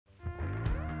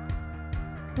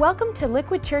Welcome to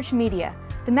Liquid Church Media.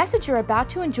 The message you're about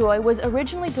to enjoy was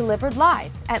originally delivered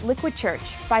live at Liquid Church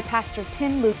by Pastor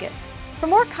Tim Lucas. For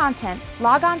more content,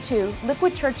 log on to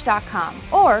liquidchurch.com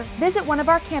or visit one of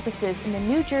our campuses in the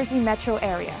New Jersey metro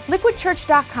area.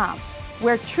 liquidchurch.com,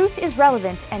 where truth is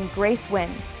relevant and grace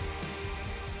wins.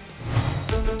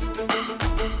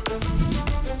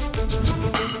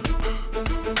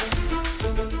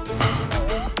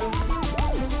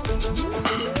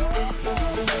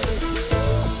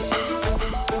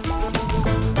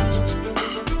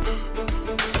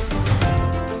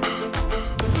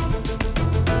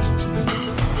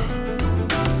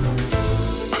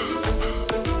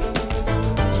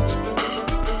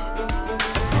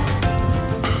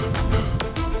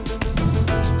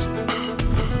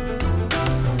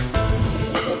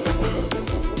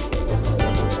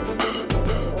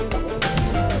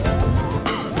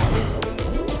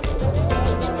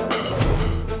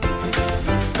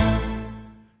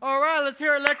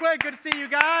 Good to see you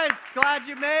guys. Glad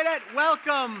you made it.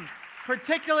 Welcome,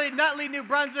 particularly Nutley, New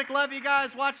Brunswick. Love you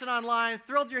guys watching online.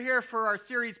 Thrilled you're here for our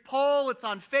series Poll. It's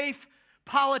on faith,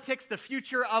 politics, the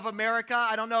future of America.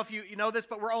 I don't know if you know this,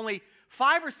 but we're only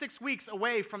 5 or 6 weeks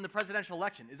away from the presidential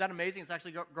election. Is that amazing? It's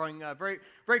actually growing very,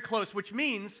 very close, which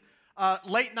means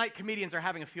late night comedians are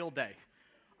having a field day.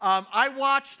 I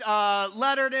watched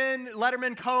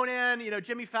Letterman, Conan,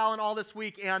 Jimmy Fallon all this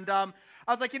week, and I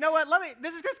was like, you know what?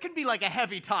 This can be like a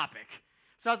heavy topic.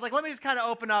 So I was like, let me just kind of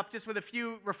open up just with a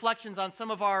few reflections on some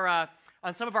of our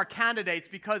candidates,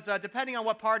 because depending on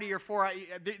what party you're for,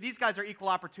 these guys are equal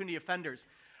opportunity offenders.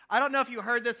 I don't know if you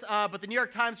heard this, but the New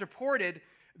York Times reported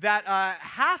that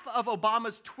half of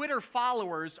Obama's Twitter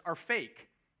followers are fake.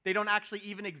 They don't actually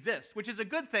even exist, which is a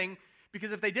good thing,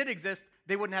 because if they did exist,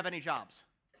 they wouldn't have any jobs.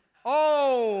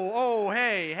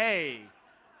 Hey.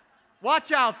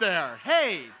 Watch out there.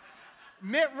 Hey.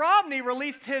 Mitt Romney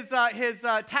released his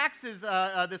taxes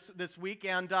this week,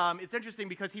 and it's interesting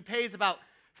because he pays about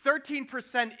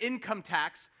 13% income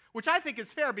tax, which I think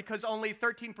is fair because only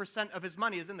 13% of his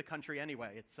money is in the country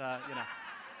anyway. It's,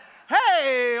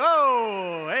 Hey,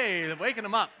 waking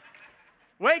him up.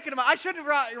 I shouldn't,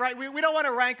 right, we don't want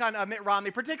to rank on Mitt Romney,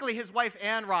 particularly his wife,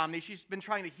 Ann Romney. She's been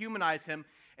trying to humanize him,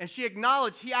 and she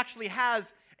acknowledged he actually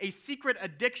has a secret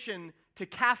addiction to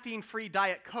caffeine-free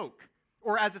Diet Coke,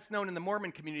 or as it's known in the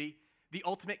Mormon community, the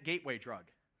ultimate gateway drug.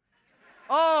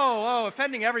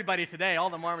 Offending everybody today. All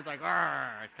the Mormons are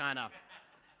like, it's kind of.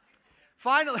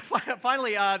 Finally,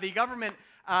 the government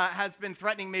has been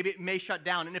threatening maybe it may shut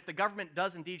down. And if the government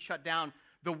does indeed shut down,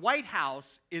 the White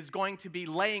House is going to be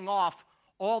laying off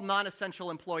all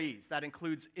non-essential employees. That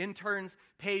includes interns,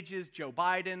 pages, Joe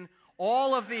Biden,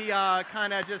 all of the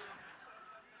kind of just...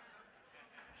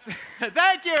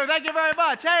 Thank you very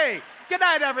much. Hey, good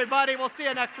night, everybody. We'll see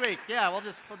you next week. Yeah, we'll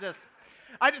just.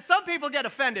 Some people get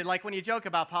offended, like when you joke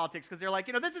about politics, because they're like,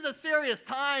 this is a serious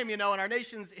time, in our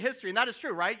nation's history, and that is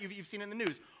true, right? You've seen it in the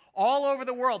news. All over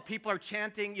the world, people are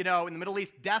chanting, in the Middle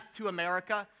East, "Death to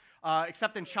America,"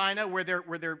 except in China, where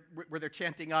they're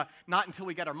chanting, "Not until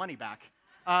we get our money back."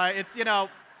 It's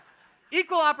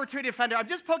equal opportunity offender. I'm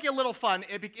just poking a little fun,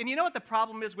 and you know what the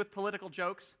problem is with political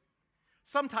jokes?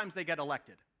 Sometimes they get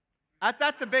elected.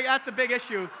 That's the big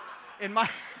issue in my...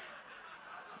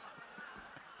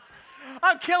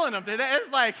 I'm killing them today.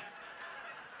 It's like,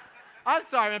 I'm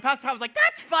sorry, man. Pastor Tom was like,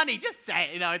 that's funny, just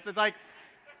say it. It's like,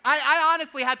 I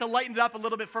honestly had to lighten it up a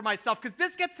little bit for myself, because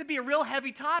this gets to be a real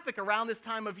heavy topic around this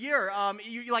time of year.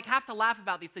 You have to laugh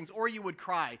about these things, or you would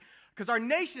cry. Because our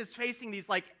nation is facing these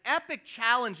epic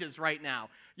challenges right now,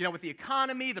 with the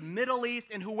economy, the Middle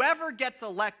East, and whoever gets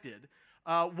elected,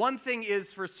 one thing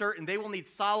is for certain: they will need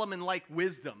Solomon-like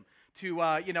wisdom to,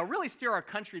 really steer our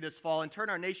country this fall and turn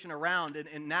our nation around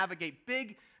and navigate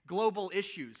big global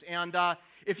issues. And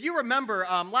if you remember,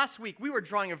 last week we were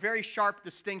drawing a very sharp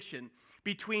distinction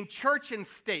between church and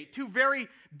state, two very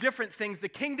different things: the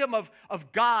kingdom of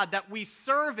God that we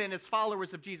serve in as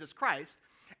followers of Jesus Christ,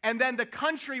 and then the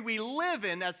country we live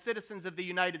in as citizens of the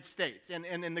United States.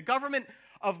 And the government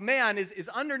of man is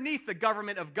underneath the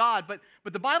government of God, but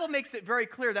the Bible makes it very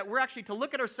clear that we're actually to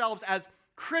look at ourselves as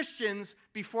Christians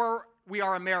before we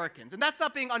are Americans. And that's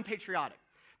not being unpatriotic.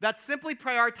 That's simply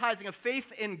prioritizing a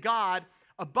faith in God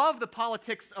above the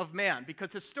politics of man,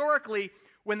 because historically,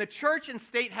 when the church and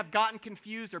state have gotten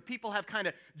confused or people have kind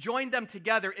of joined them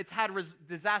together, it's had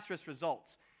disastrous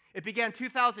results. It began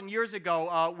 2,000 years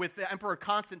ago with the Emperor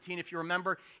Constantine, if you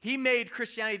remember. He made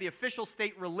Christianity the official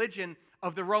state religion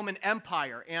of the Roman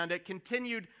Empire, and it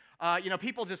continued.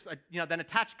 People just then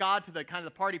attached God to the kind of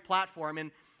the party platform, and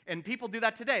And people do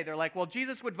that today. They're like, well,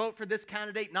 Jesus would vote for this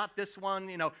candidate, not this one.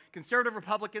 Conservative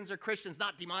Republicans are Christians,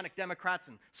 not demonic Democrats,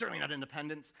 and certainly not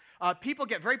independents. People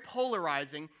get very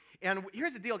polarizing. And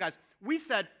here's the deal, guys. We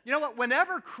said, you know what?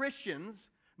 Whenever Christians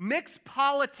mix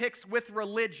politics with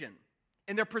religion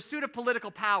in their pursuit of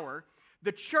political power,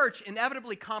 the church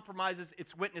inevitably compromises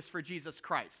its witness for Jesus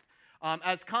Christ.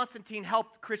 As Constantine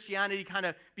helped Christianity kind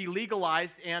of be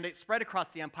legalized and it spread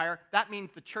across the empire, that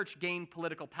means the church gained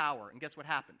political power. And guess what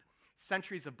happened?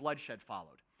 Centuries of bloodshed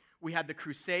followed. We had the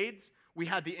Crusades. We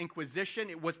had the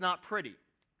Inquisition. It was not pretty.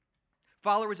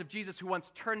 Followers of Jesus who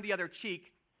once turned the other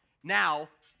cheek now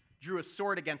drew a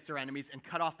sword against their enemies and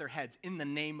cut off their heads in the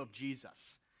name of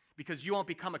Jesus. Because you won't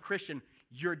become a Christian,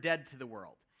 you're dead to the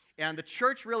world. And the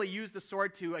church really used the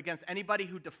sword against anybody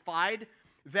who defied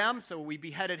them. So we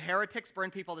beheaded heretics,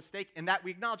 burned people to stake, and that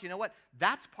we acknowledge, you know what?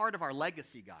 That's part of our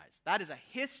legacy, guys. That is a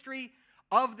history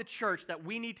of the church that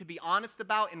we need to be honest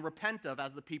about and repent of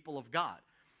as the people of God.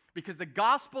 Because the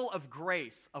gospel of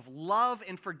grace, of love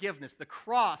and forgiveness, the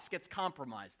cross gets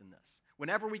compromised in this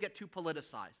whenever we get too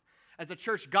politicized. As the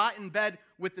church got in bed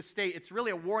with the state, it's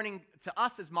really a warning to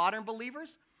us as modern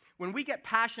believers. When we get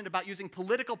passionate about using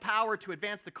political power to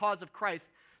advance the cause of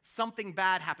Christ, something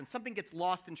bad happens. Something gets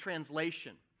lost in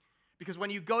translation. Because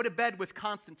when you go to bed with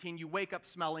Constantine, you wake up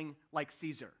smelling like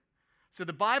Caesar. So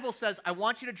the Bible says, I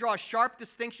want you to draw a sharp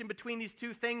distinction between these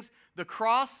two things, the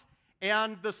cross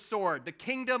and the sword, the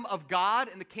kingdom of God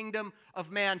and the kingdom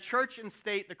of man. Church and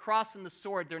state, the cross and the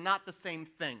sword, they're not the same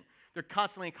thing. They're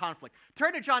constantly in conflict.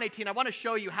 Turn to John 18. I want to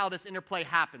show you how this interplay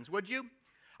happens, would you?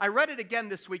 I read it again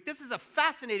this week. This is a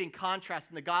fascinating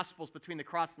contrast in the Gospels between the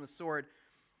cross and the sword.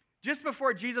 Just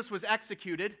before Jesus was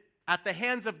executed at the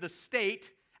hands of the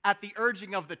state, at the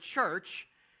urging of the church,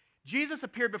 Jesus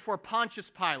appeared before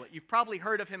Pontius Pilate. You've probably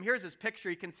heard of him. Here's his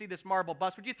picture. You can see this marble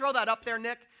bust. Would you throw that up there,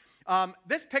 Nick?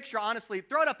 This picture, honestly,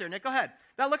 throw it up there, Nick. Go ahead.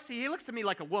 He looks to me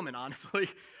like a woman, honestly.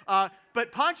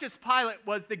 But Pontius Pilate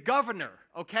was the governor,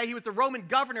 okay? He was the Roman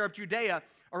governor of Judea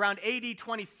around AD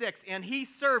 26, and he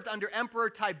served under Emperor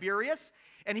Tiberius,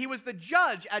 and he was the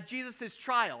judge at Jesus'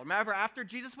 trial. Remember, after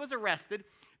Jesus was arrested,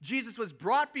 Jesus was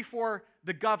brought before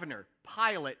the governor,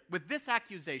 Pilate, with this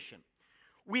accusation.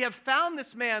 We have found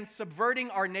this man subverting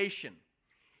our nation.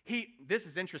 This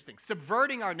is interesting,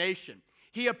 subverting our nation.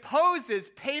 He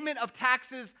opposes payment of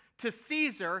taxes to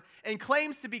Caesar and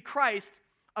claims to be Christ,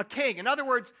 a king. In other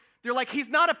words, they're like, he's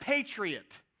not a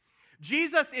patriot.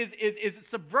 Jesus is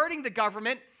subverting the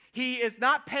government. He is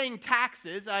not paying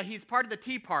taxes. He's part of the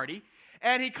Tea Party.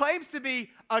 And he claims to be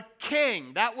a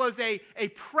king. That was a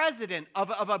president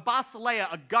of a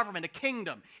basileia, a government, a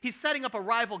kingdom. He's setting up a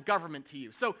rival government to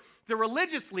you. So the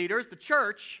religious leaders, the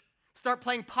church, start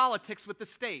playing politics with the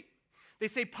state. They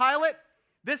say, Pilate,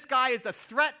 this guy is a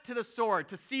threat to the sword,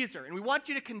 to Caesar, and we want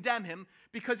you to condemn him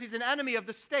because he's an enemy of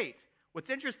the state. What's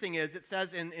interesting is it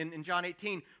says in John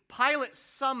 18, Pilate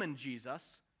summoned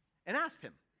Jesus and asked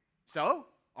him, so,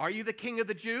 are you the king of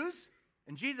the Jews?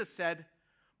 And Jesus said,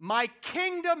 my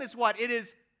kingdom is what? It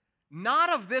is not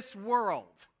of this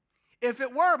world. If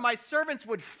it were, my servants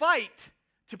would fight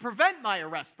to prevent my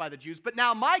arrest by the Jews, but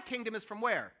now my kingdom is from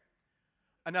where?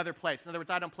 Another place. In other words,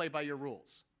 I don't play by your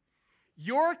rules.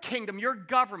 Your kingdom, your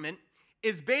government,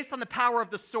 is based on the power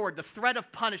of the sword, the threat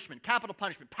of punishment, capital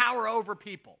punishment, power over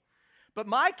people. But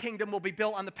my kingdom will be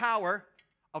built on the power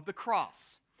of the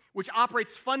cross, which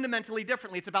operates fundamentally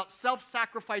differently. It's about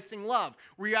self-sacrificing love,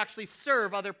 where you actually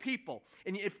serve other people,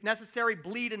 and if necessary,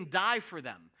 bleed and die for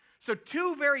them. So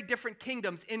two very different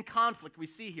kingdoms in conflict we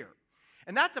see here.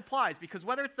 And that applies because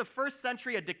whether it's the first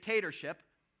century, a dictatorship,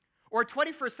 or a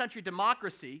 21st century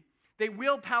democracy, they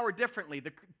wield power differently.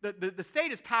 The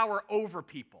state is power over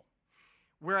people,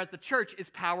 whereas the church is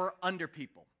power under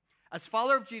people. As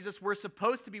followers of Jesus, we're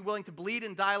supposed to be willing to bleed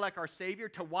and die like our Savior,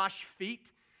 to wash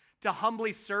feet, to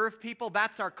humbly serve people.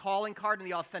 That's our calling card and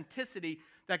the authenticity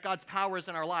that God's power is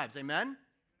in our lives. Amen?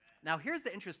 Now, here's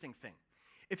the interesting thing.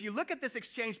 If you look at this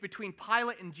exchange between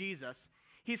Pilate and Jesus,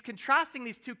 he's contrasting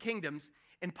these two kingdoms,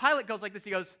 and Pilate goes like this.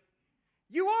 He goes,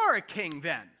 you are a king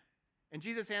then. And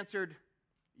Jesus answered,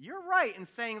 you're right in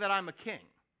saying that I'm a king.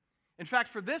 In fact,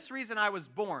 for this reason I was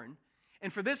born,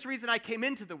 and for this reason I came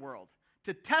into the world,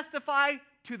 to testify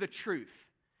to the truth.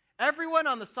 Everyone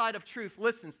on the side of truth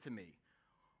listens to me.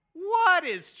 What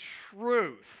is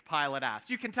truth? Pilate asked.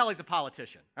 You can tell he's a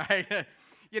politician, right?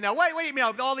 What do you mean?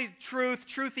 All these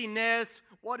truthiness.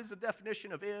 What is the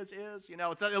definition of is?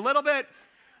 It's a little bit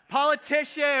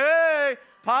politician. Hey,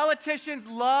 politicians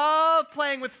love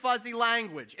playing with fuzzy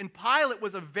language. And Pilate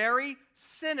was a very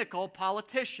cynical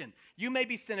politician. You may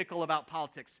be cynical about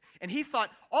politics. And he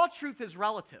thought all truth is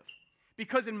relative.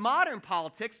 Because in modern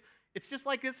politics, it's just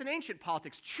like this in ancient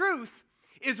politics. Truth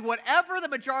is whatever the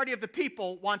majority of the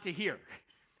people want to hear.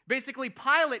 Basically,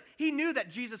 Pilate, he knew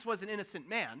that Jesus was an innocent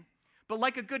man, but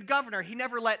like a good governor, he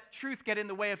never let truth get in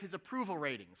the way of his approval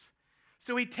ratings.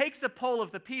 So he takes a poll of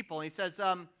the people and he says,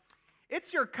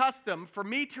 it's your custom for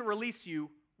me to release you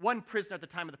one prisoner at the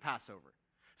time of the Passover.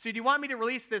 So do you want me to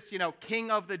release this, king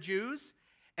of the Jews?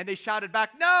 And they shouted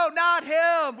back, no, not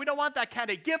him. We don't want that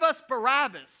candidate. Give us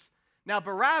Barabbas. Now,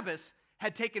 Barabbas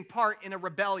had taken part in a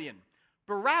rebellion.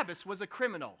 Barabbas was a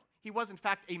criminal. He was, in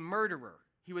fact, a murderer.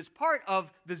 He was part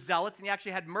of the Zealots, and he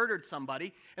actually had murdered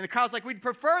somebody. And the crowd's like, we'd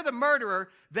prefer the murderer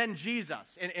than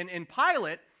Jesus. And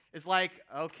Pilate is like,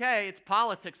 okay, it's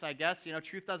politics, I guess.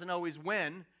 Truth doesn't always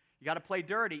win. You got to play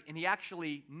dirty. And he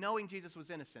actually, knowing Jesus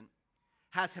was innocent,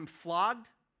 has him flogged,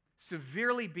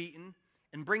 severely beaten,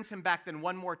 and brings him back then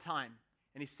one more time.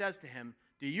 And he says to him,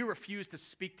 do you refuse to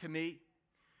speak to me?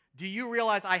 Do you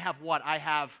realize I have what? I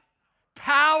have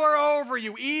power over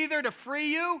you, either to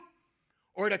free you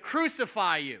or to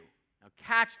crucify you. Now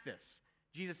catch this.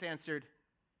 Jesus answered,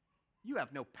 you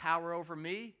have no power over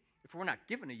me if we're not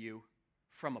given to you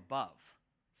from above.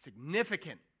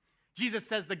 Significant. Jesus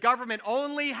says the government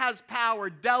only has power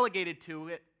delegated to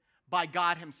it by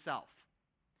God himself.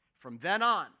 From then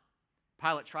on,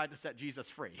 Pilate tried to set Jesus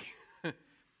free.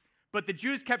 But the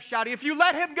Jews kept shouting, if you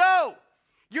let him go,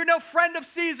 you're no friend of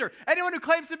Caesar. Anyone who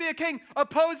claims to be a king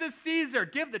opposes Caesar.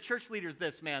 Give the church leaders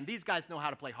this, man. These guys know how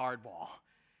to play hardball.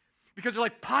 Because they're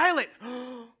like, Pilate,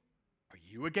 are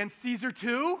you against Caesar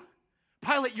too?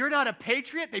 Pilate, you're not a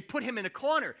patriot? They put him in a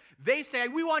corner. They say,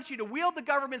 we want you to wield the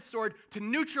government sword to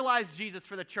neutralize Jesus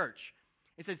for the church.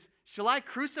 He says, shall I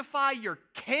crucify your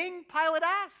king? Pilate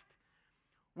asked.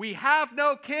 We have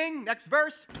no king, next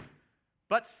verse,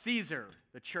 but Caesar,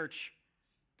 the church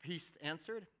priest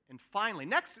answered. And finally,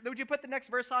 would you put the next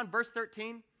verse on, verse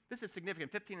 13? This is significant,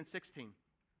 15 and 16.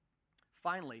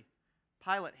 Finally,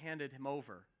 Pilate handed him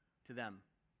over to them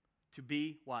to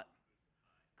be what?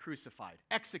 Crucified,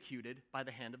 executed by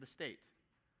the hand of the state.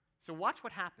 So watch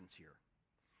what happens here.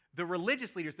 The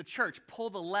religious leaders, the church, pull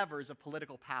the levers of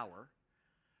political power.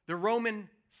 The Roman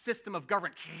system of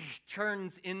government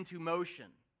turns into motion.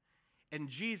 And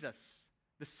Jesus,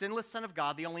 the sinless Son of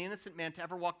God, the only innocent man to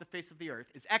ever walk the face of the earth,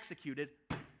 is executed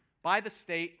by the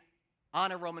state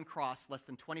on a Roman cross less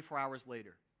than 24 hours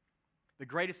later. The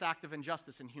greatest act of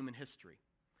injustice in human history.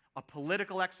 A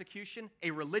political execution,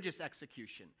 a religious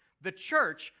execution. The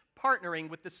church partnering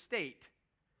with the state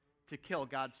to kill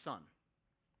God's Son.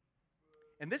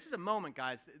 And this is a moment,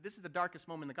 guys, this is the darkest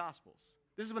moment in the Gospels.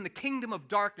 This is when the kingdom of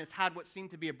darkness had what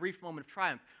seemed to be a brief moment of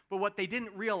triumph. But what they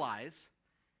didn't realize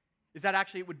is that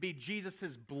actually it would be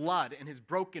Jesus' blood and his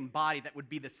broken body that would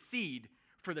be the seed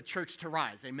for the church to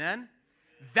rise. Amen?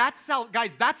 That's how,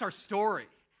 guys, that's our story.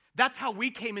 That's how we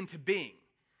came into being.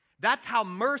 That's how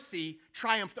mercy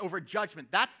triumphed over judgment.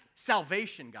 That's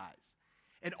salvation, guys.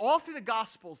 And all through the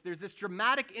Gospels, there's this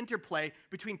dramatic interplay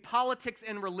between politics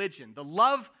and religion. The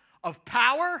love of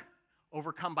power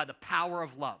overcome by the power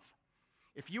of love.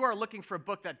 If you are looking for a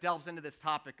book that delves into this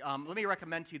topic, let me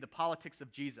recommend to you The Politics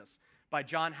of Jesus by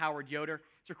John Howard Yoder.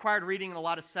 It's required reading in a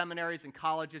lot of seminaries and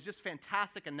colleges, just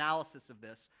fantastic analysis of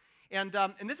this. And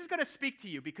this is going to speak to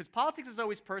you because politics is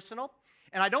always personal.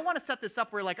 And I don't want to set this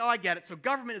up where you're like, oh, I get it. So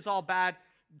government is all bad.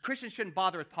 Christians shouldn't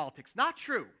bother with politics. Not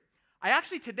true. I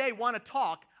actually today want to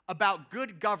talk about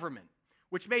good government,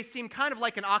 which may seem kind of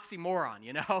like an oxymoron,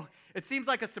 you know? It seems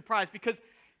like a surprise because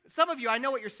some of you, I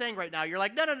know what you're saying right now. You're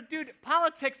like, no, dude,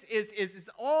 politics is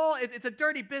all, it's a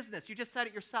dirty business. You just said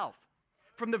it yourself.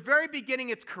 From the very beginning,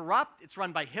 it's corrupt. It's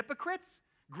run by hypocrites,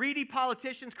 greedy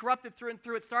politicians, corrupted through and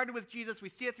through. It started with Jesus. We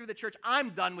see it through the church. I'm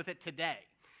done with it today.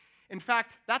 In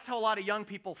fact, that's how a lot of young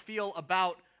people feel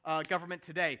about government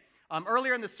today.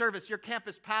 Earlier in the service, your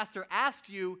campus pastor asked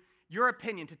you your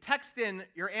opinion, to text in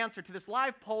your answer to this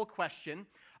live poll question.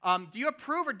 Do you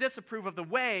approve or disapprove of the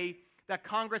way that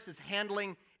Congress is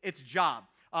handling its job?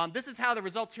 This is how the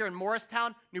results here in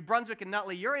Morristown, New Brunswick, and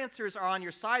Nutley, your answers are on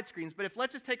your side screens. But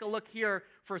let's just take a look here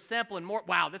for a sample in more.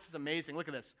 Wow, this is amazing. Look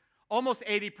at this. Almost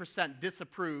 80%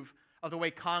 disapprove of the way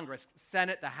Congress,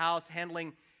 Senate, the House,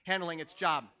 handling its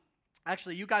job.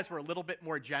 Actually, you guys were a little bit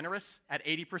more generous at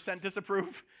 80%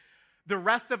 disapprove. The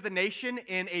rest of the nation,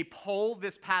 in a poll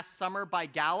this past summer by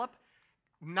Gallup,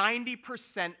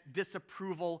 90%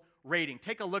 disapproval rating.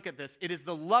 Take a look at this. It is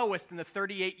the lowest in the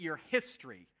 38-year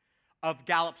history of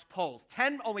Gallup's polls.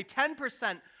 Only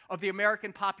 10% of the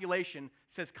American population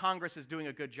says Congress is doing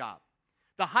a good job.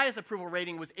 The highest approval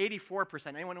rating was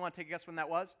 84%. Anyone want to take a guess when that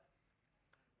was?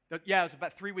 Yeah, it was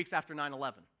about 3 weeks after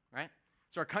 9/11, right?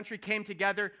 So our country came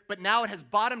together, but now it has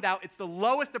bottomed out. It's the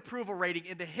lowest approval rating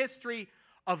in the history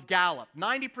of Gallup.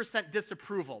 90%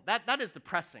 disapproval. That is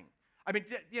depressing. I mean,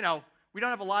 you know, we don't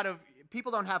have a lot of,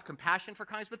 people don't have compassion for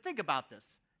Congress, but think about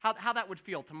this. How that would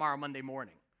feel tomorrow, Monday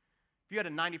morning. If you had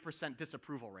a 90%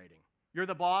 disapproval rating. You're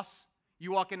the boss,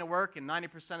 you walk into work, and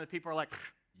 90% of the people are like,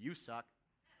 you suck.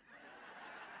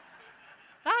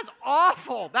 That's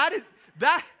awful. That's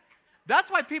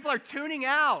why people are tuning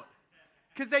out.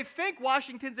 Because they think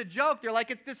Washington's a joke. They're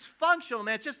like, it's dysfunctional,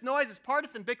 man. It's just noise. It's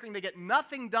partisan bickering. They get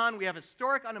nothing done. We have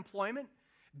historic unemployment.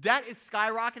 Debt is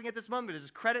skyrocketing at this moment. There's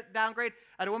credit downgrade.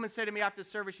 I had a woman say to me after the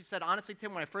service, she said, honestly,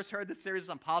 Tim, when I first heard this series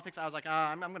on politics, I was like,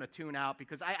 I'm going to tune out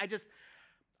because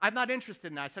I'm not interested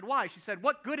in that. I said, why? She said,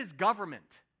 what good is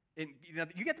government? And,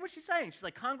 you get what she's saying. She's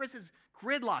like, Congress is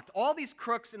gridlocked. All these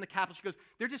crooks in the Capitol, she goes,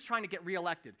 they're just trying to get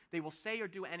reelected. They will say or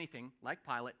do anything, like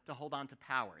Pilate, to hold on to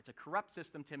power. It's a corrupt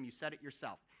system, Tim. You said it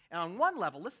yourself. And on one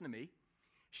level, listen to me,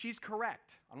 she's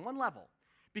correct. On one level.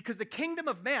 Because the kingdom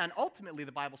of man, ultimately,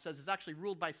 the Bible says, is actually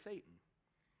ruled by Satan.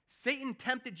 Satan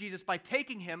tempted Jesus by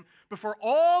taking him before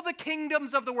all the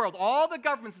kingdoms of the world, all the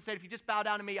governments, and said, if you just bow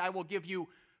down to me, I will give you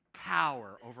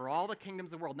power over all the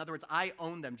kingdoms of the world. In other words, I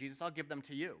own them, Jesus. I'll give them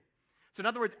to you. So in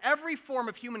other words, every form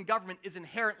of human government is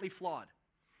inherently flawed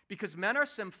because men are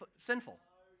sinful.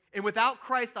 And without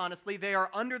Christ, honestly, they are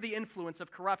under the influence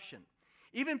of corruption.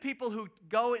 Even people who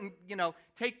go and,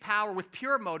 take power with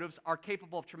pure motives are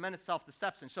capable of tremendous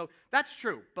self-deception. So that's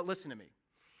true, but listen to me.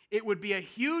 It would be a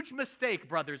huge mistake,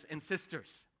 brothers and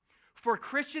sisters, for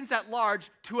Christians at large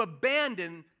to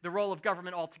abandon the role of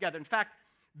government altogether. In fact,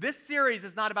 this series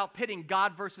is not about pitting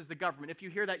God versus the government. If you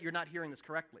hear that, you're not hearing this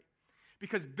correctly.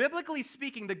 Because biblically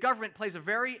speaking, the government plays a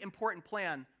very important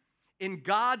plan in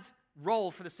God's role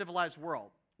for the civilized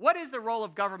world. What is the role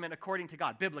of government according to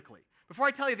God, biblically? Before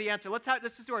I tell you the answer, let's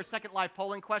just do our second live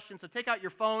polling question. So take out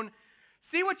your phone.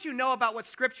 See what you know about what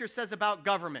Scripture says about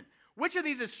government. Which of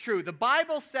these is true? The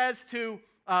Bible says to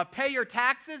pay your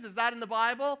taxes. Is that in the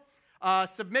Bible?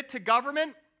 Submit to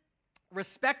government.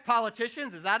 Respect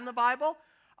politicians. Is that in the Bible?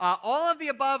 All of the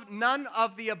above, none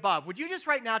of the above. Would you just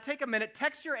right now take a minute,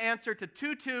 text your answer to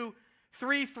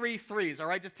 22333s, all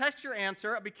right? Just text your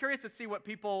answer. I'd be curious to see what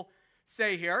people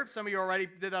say here. Some of you already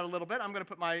did that a little bit. I'm going to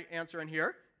put my answer in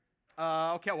here.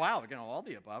 Okay, wow, all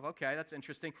the above. Okay, that's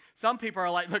interesting. Some people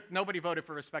are like, look, nobody voted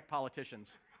for respect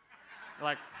politicians. They're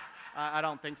like, I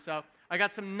don't think so. I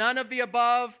got some none of the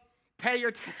above. Pay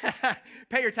your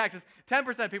taxes.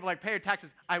 10% of people are like, pay your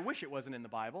taxes. I wish it wasn't in the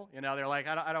Bible. They're like,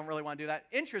 I don't really want to do that.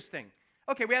 Interesting.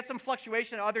 Okay, we had some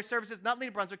fluctuation in other services. Not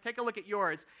Lena Brunswick. Take a look at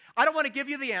yours. I don't want to give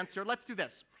you the answer. Let's do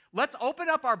this. Let's open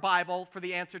up our Bible for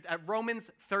the answer at Romans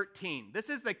 13. This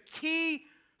is the key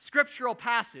scriptural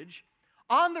passage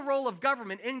on the role of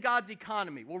government in God's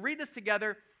economy. We'll read this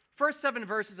together, first 7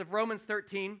 verses of Romans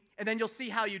 13, and then you'll see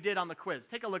how you did on the quiz.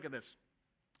 Take a look at this.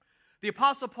 The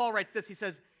Apostle Paul writes this. He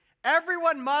says,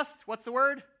 everyone must, what's the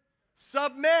word?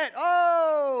 Submit,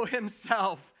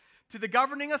 himself to the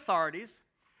governing authorities,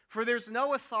 for there's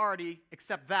no authority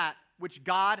except that which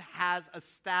God has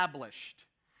established.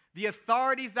 The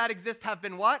authorities that exist have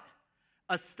been what?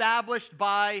 Established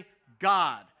by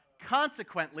God.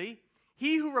 Consequently,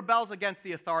 he who rebels against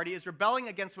the authority is rebelling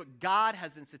against what God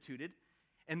has instituted,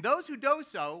 and those who do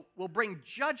so will bring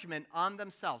judgment on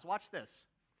themselves. Watch this.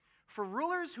 For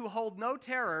rulers who hold no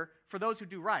terror for those who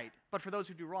do right, but for those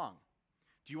who do wrong.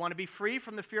 Do you want to be free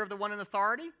from the fear of the one in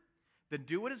authority? Then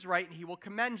do what is right, and he will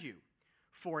commend you.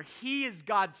 For he is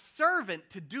God's servant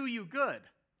to do you good.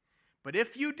 But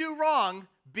if you do wrong,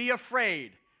 be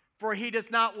afraid, for he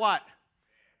does not what?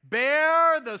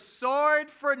 Bear the sword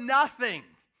for nothing.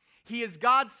 He is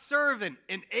God's servant,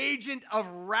 an agent of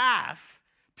wrath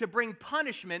to bring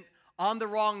punishment on the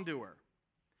wrongdoer.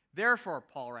 Therefore,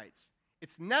 Paul writes,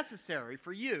 it's necessary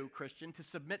for you, Christian, to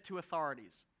submit to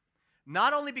authorities,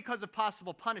 not only because of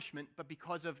possible punishment, but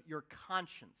because of your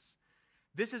conscience.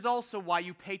 This is also why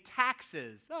you pay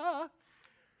taxes.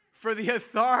 For the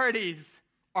authorities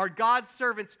are God's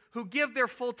servants who give their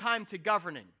full time to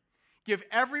governing. Give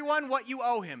everyone what you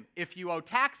owe him. If you owe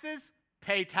taxes,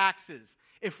 pay taxes.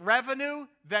 If revenue,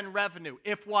 then revenue.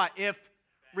 If what? If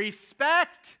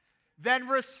respect, then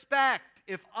respect.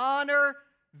 If honor,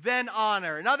 then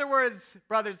honor. In other words,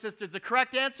 brothers and sisters, the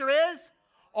correct answer is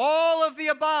all of the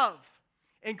above.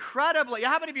 Incredibly,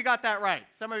 how many of you got that right?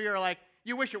 Some of you are like,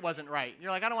 you wish it wasn't right.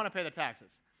 You're like, I don't want to pay the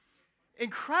taxes.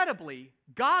 Incredibly,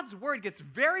 God's word gets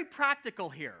very practical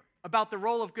here about the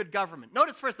role of good government.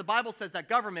 Notice first, the Bible says that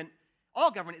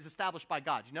all government is established by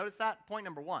God. You notice that? Point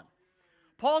number 1.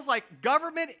 Paul's like,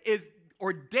 government is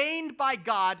ordained by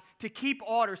God to keep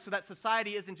order so that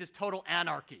society isn't just total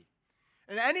anarchy.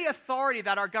 And any authority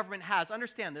that our government has,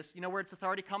 understand this, you know where its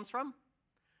authority comes from?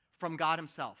 From God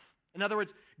himself. In other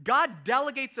words, God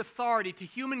delegates authority to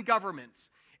human governments.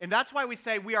 And that's why we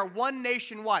say we are one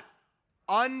nation, what?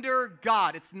 Under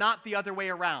God. It's not the other way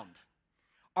around.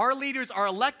 Our leaders are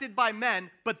elected by men,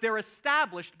 but they're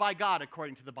established by God,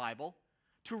 according to the Bible,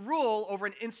 to rule over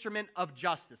an instrument of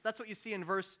justice. That's what you see in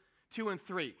verse 2 and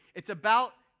 3. It's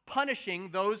about punishing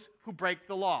those who break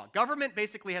the law. Government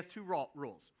basically has two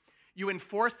rules. You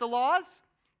enforce the laws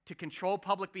to control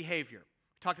public behavior.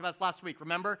 We talked about this last week.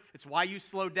 Remember? It's why you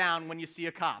slow down when you see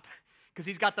a cop, because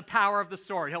he's got the power of the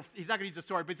sword. He's not going to use the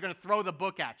sword, but he's going to throw the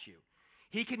book at you.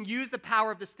 He can use the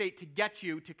power of the state to get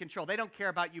you to control. They don't care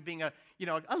about you being a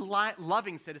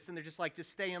loving citizen. They're just like,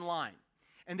 just stay in line.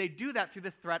 And they do that through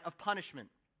the threat of punishment.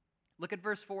 Look at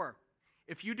verse 4.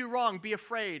 If you do wrong, be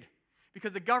afraid,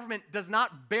 because the government does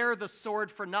not bear the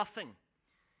sword for nothing.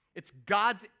 It's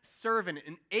God's servant,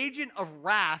 an agent of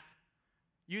wrath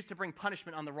used to bring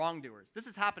punishment on the wrongdoers. This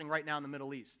is happening right now in the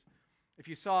Middle East. If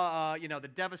you saw, the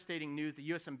devastating news, the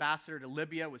U.S. ambassador to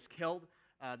Libya was killed.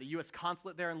 The U.S.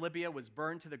 consulate there in Libya was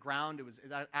burned to the ground. It was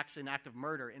actually an act of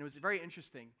murder. And it was very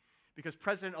interesting because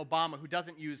President Obama, who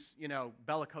doesn't use,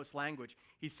 bellicose language,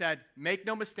 he said, make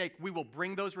no mistake, we will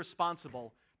bring those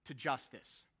responsible to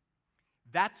justice.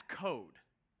 That's code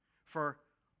for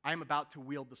I am about to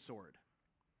wield the sword.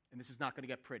 And this is not going to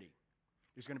get pretty.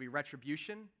 There's going to be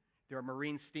retribution. There are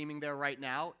Marines steaming there right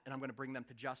now, and I'm going to bring them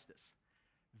to justice.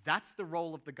 That's the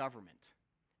role of the government.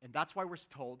 And that's why we're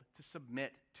told to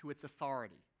submit to its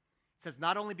authority. It says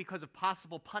not only because of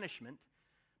possible punishment,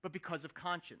 but because of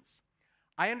conscience.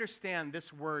 I understand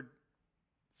this word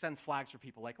sends flags for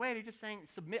people like, wait, are you just saying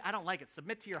submit? I don't like it.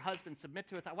 Submit to your husband, submit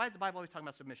to why is the Bible always talking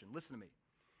about submission? Listen to me.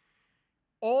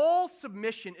 All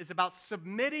submission is about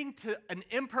submitting to an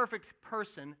imperfect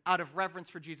person out of reverence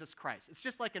for Jesus Christ. It's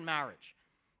just like in marriage.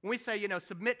 When we say,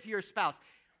 submit to your spouse,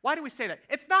 why do we say that?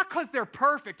 It's not because they're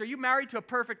perfect. Are you married to a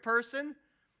perfect person?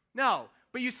 No,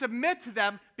 but you submit to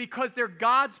them because they're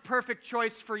God's perfect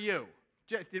choice for you.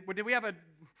 Did we have a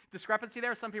discrepancy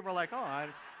there? Some people are like,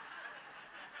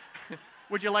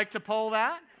 would you like to poll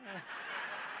that?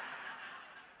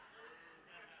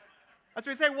 That's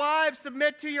why we say, wives,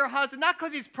 submit to your husband, not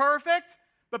because he's perfect,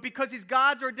 but because he's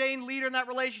God's ordained leader in that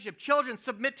relationship. Children,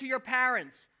 submit to your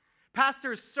parents.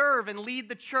 Pastors, serve and lead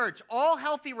the church. All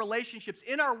healthy relationships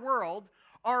in our world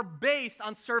are based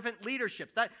on servant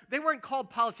leaderships. They weren't called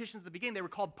politicians at the beginning. They were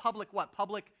called public what?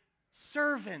 Public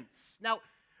servants. Now,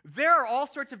 there are all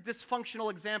sorts of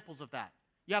dysfunctional examples of that.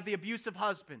 You have the abusive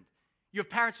husband. You have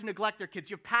parents who neglect their kids.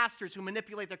 You have pastors who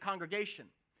manipulate their congregation.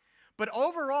 But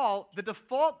overall, the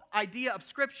default idea of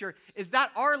Scripture is that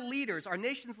our leaders, our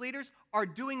nation's leaders, are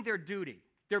doing their duty.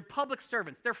 They're public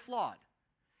servants. They're flawed.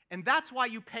 And that's why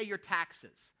you pay your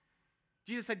taxes.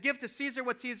 Jesus said, give to Caesar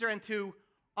what Caesar, and to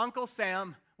Uncle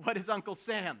Sam what is Uncle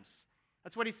Sam's.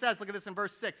 That's what he says. Look at this in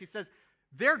verse 6. He says,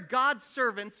 they're God's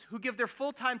servants who give their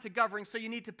full time to governing, so you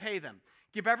need to pay them.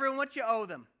 Give everyone what you owe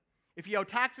them. If you owe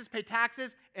taxes, pay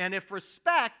taxes. And if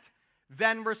respect,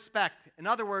 then respect. In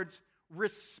other words,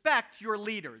 respect your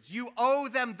leaders. You owe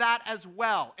them that as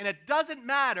well. And it doesn't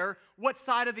matter what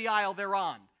side of the aisle they're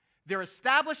on. They're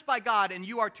established by God, and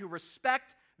you are to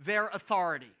respect their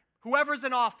authority. Whoever's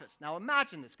in office. Now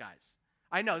imagine this, guys.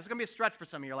 I know this is going to be a stretch for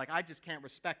some of you. You're like, I just can't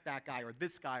respect that guy or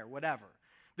this guy or whatever.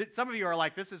 Some of you are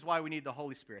like, this is why we need the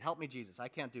Holy Spirit. Help me, Jesus. I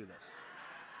can't do this.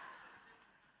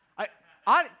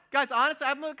 Guys, honestly,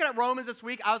 I'm looking at Romans this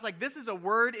week. I was like, this is a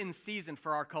word in season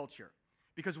for our culture.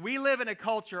 Because we live in a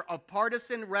culture of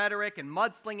partisan rhetoric and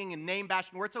mudslinging and name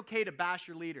bashing where it's okay to bash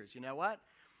your leaders. You know what?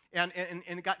 And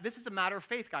God, this is a matter of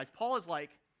faith, guys. Paul is like,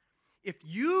 if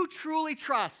you truly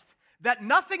trust that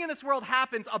nothing in this world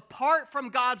happens apart from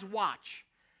God's watch,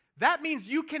 that means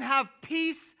you can have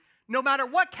peace no matter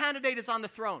what candidate is on the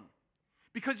throne.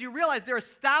 Because you realize they're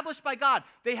established by God.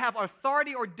 They have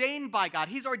authority ordained by God.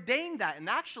 He's ordained that. And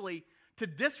actually, to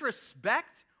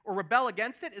disrespect or rebel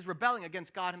against it is rebelling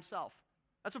against God himself.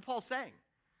 That's what Paul's saying.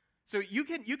 So you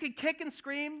can kick and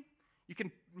scream. You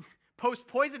can post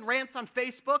poison rants on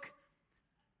Facebook.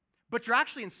 But you're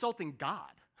actually insulting God.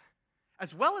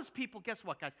 As well as people, guess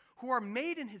what, guys, who are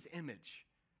made in his image.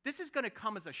 This is going to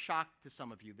come as a shock to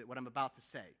some of you, that what I'm about to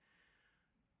say.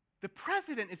 The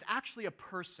president is actually a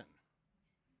person.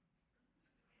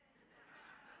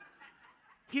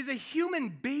 He's a human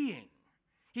being.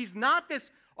 He's not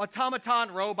this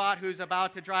automaton robot who's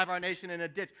about to drive our nation in a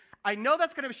ditch. I know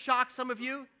that's going to shock some of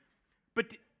you,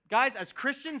 but guys, as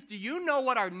Christians, do you know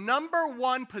what our number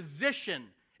one position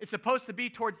is supposed to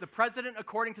be towards the president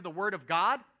according to the Word of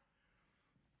God?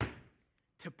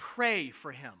 To pray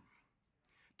for him,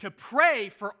 to pray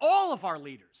for all of our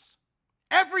leaders,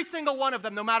 every single one of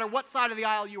them, no matter what side of the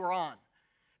aisle you are on.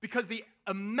 Because the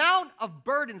amount of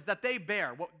burdens that they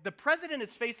bear, what the president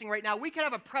is facing right now, we could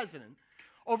have a president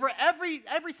over every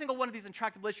single one of these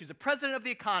intractable issues, a president of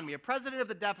the economy, a president of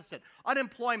the deficit,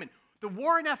 unemployment, the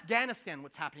war in Afghanistan,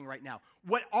 what's happening right now.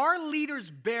 What our leaders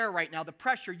bear right now, the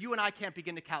pressure you and I can't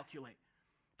begin to calculate.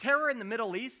 Terror in the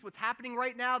Middle East, what's happening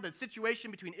right now, the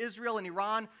situation between Israel and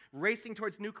Iran racing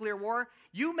towards nuclear war.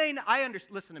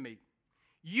 Listen to me.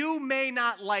 You may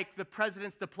not like the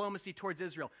president's diplomacy towards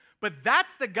Israel, but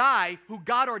that's the guy who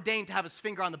God ordained to have his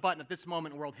finger on the button at this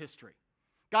moment in world history.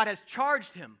 God has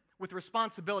charged him with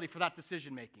responsibility for that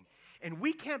decision making. And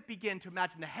we can't begin to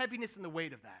imagine the heaviness and the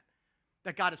weight of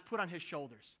that God has put on his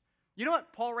shoulders. You know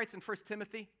what Paul writes in 1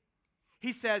 Timothy?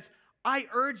 He says, I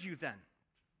urge you then,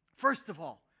 first of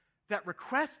all, that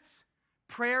requests,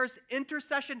 prayers,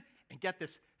 intercession, and get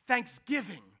this,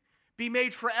 thanksgiving be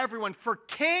made for everyone, for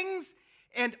kings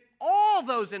and all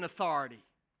those in authority,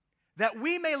 that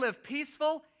we may live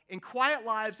peaceful and quiet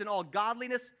lives in all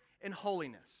godliness and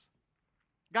holiness.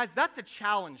 Guys, that's a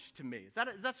challenge to me.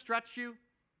 Does that stretch you?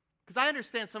 Because I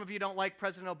understand some of you don't like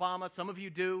President Obama, some of you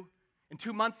do. In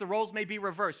 2 months, the roles may be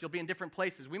reversed. You'll be in different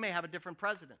places. We may have a different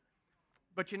president.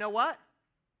 But you know what?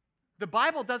 The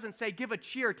Bible doesn't say give a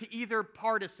cheer to either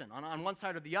partisan on one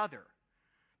side or the other.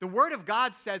 The Word of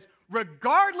God says,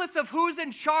 regardless of who's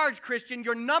in charge, Christian,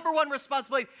 your number one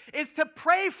responsibility is to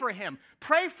pray for him.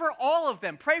 Pray for all of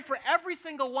them. Pray for every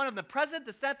single one of them, the president,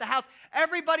 the Senate, the House,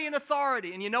 everybody in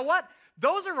authority. And you know what?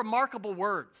 Those are remarkable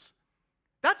words.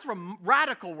 That's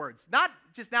radical words. Not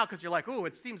just now because you're like, ooh,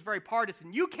 it seems very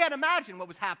partisan. You can't imagine what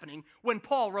was happening when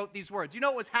Paul wrote these words. You know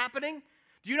what was happening?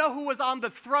 Do you know who was on the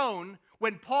throne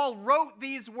when Paul wrote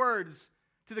these words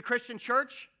to the Christian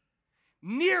church?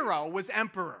 Nero was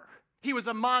emperor. He was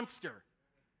a monster.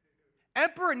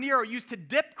 Emperor Nero used to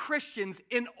dip Christians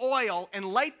in oil and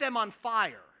light them on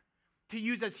fire to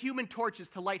use as human torches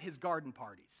to light his garden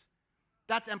parties.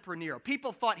 That's Emperor Nero.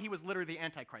 People thought he was literally the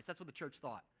Antichrist. That's what the church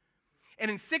thought. And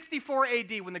in 64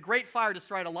 AD, when the Great Fire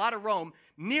destroyed a lot of Rome,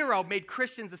 Nero made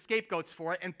Christians the scapegoats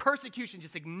for it, and persecution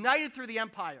just ignited through the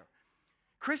empire.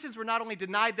 Christians were not only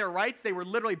denied their rights, they were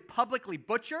literally publicly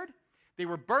butchered, they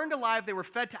were burned alive, they were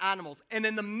fed to animals. And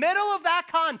in the middle of that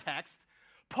context,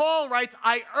 Paul writes,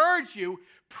 I urge you,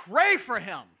 pray for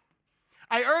him.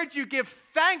 I urge you, give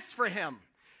thanks for him.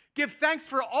 Give thanks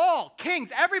for all,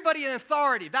 kings, everybody in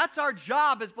authority. That's our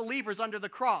job as believers under the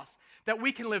cross, that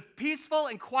we can live peaceful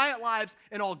and quiet lives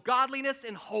in all godliness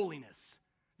and holiness.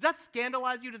 Does that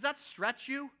scandalize you? Does that stretch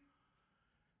you?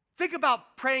 Think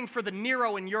about praying for the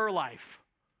Nero in your life.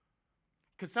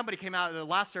 Because somebody came out of the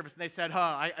last service and they said,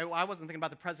 I wasn't thinking about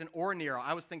the president or Nero.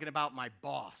 I was thinking about my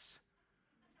boss.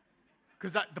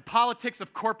 Because the politics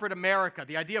of corporate America,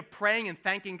 the idea of praying and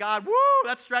thanking God, woo,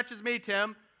 that stretches me,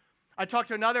 Tim. I talked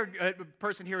to another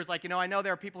person here who's like, I know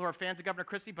there are people who are fans of Governor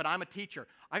Christie, but I'm a teacher.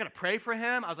 I got to pray for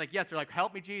him? I was like, yes. They're like,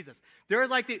 help me, Jesus. They're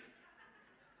like,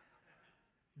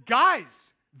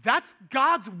 guys, that's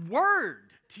God's word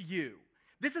to you.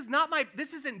 This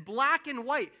isn't black and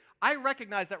white. I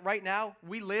recognize that right now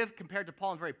we live, compared to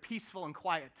Paul, in very peaceful and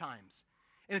quiet times.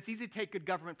 And it's easy to take good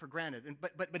government for granted.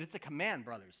 But it's a command,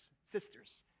 brothers,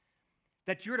 sisters,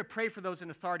 that you're to pray for those in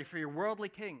authority, for your worldly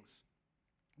kings,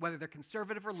 whether they're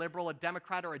conservative or liberal, a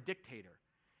Democrat or a dictator.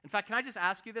 In fact, can I just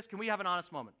ask you this? Can we have an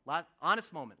honest moment?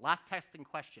 Last testing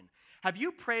question. Have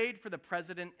you prayed for the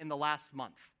president in the last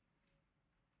month?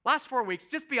 Last 4 weeks,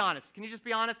 just be honest. Can you just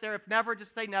be honest there? If never,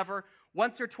 just say never.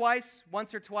 Once or twice.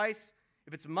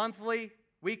 If it's monthly,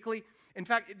 weekly. In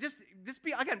fact, just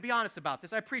be honest about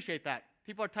this. I appreciate that.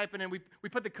 People are typing in. We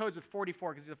put the codes with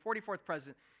 44 because he's the 44th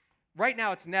president. Right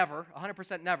now, it's never,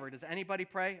 100% never. Does anybody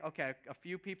pray? Okay, a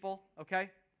few people,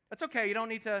 okay? That's okay. You don't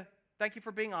need to. Thank you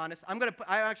for being honest.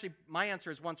 My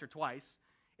answer is once or twice.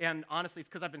 And honestly, it's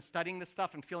because I've been studying this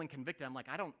stuff and feeling convicted. I'm like,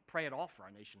 I don't pray at all for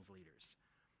our nation's leaders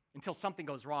until something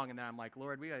goes wrong. And then I'm like,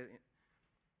 Lord,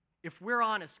 if we're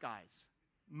honest, guys,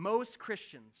 most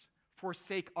Christians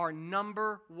forsake our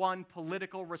number one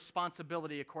political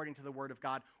responsibility according to the Word of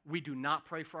God. We do not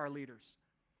pray for our leaders.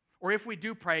 Or if we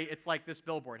do pray, it's like this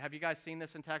billboard. Have you guys seen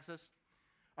this in Texas?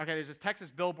 Okay, there's this Texas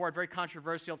billboard, very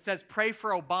controversial. It says, pray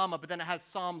for Obama, but then it has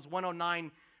Psalms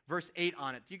 109, verse 8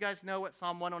 on it. Do you guys know what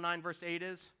Psalm 109, verse 8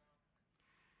 is?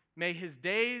 May his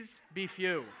days be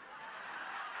few.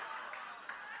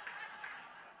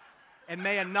 And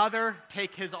may another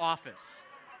take his office.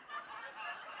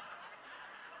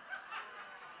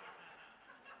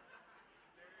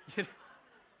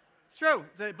 It's true.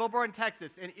 It's a billboard in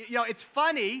Texas. And, it's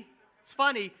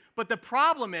funny, but the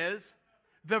problem is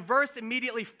The verse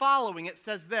immediately following it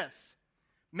says this: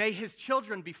 may his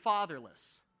children be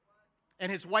fatherless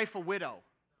and his wife a widow.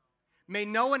 May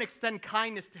no one extend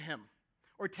kindness to him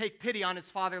or take pity on his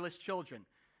fatherless children.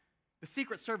 The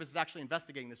Secret Service is actually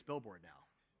investigating this billboard now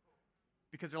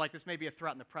because they're like, this may be a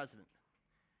threat on the president.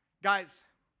 Guys,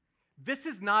 this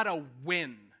is not a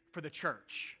win for the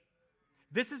church.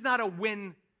 This is not a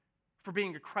win for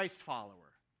being a Christ follower.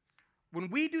 When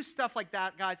we do stuff like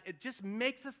that, guys, it just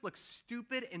makes us look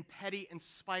stupid and petty and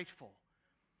spiteful.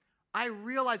 I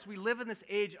realize we live in this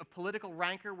age of political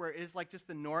rancor where it is like just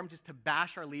the norm just to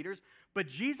bash our leaders. But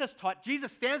Jesus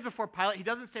stands before Pilate. He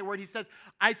doesn't say a word. He says,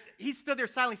 he stood there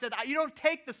silently. He said, you don't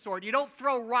take the sword. You don't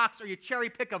throw rocks or you cherry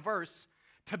pick a verse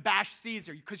to bash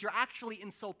Caesar because you're actually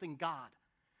insulting God.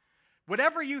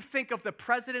 Whatever you think of the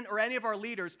president or any of our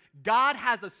leaders, God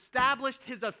has established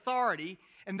his authority,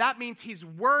 and that means he's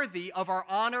worthy of our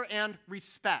honor and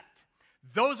respect.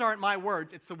 Those aren't my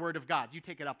words. It's the word of God. You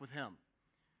take it up with him.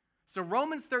 So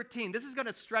Romans 13, this is going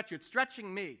to stretch you. It's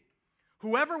stretching me.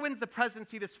 Whoever wins the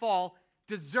presidency this fall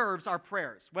deserves our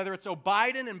prayers, whether it's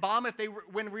Biden and Obama if they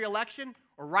win re-election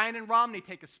or Ryan and Romney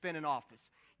take a spin in office.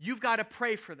 You've got to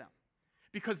pray for them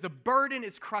because the burden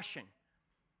is crushing.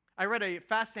 I read a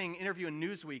fascinating interview in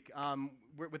Newsweek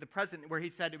with the president where he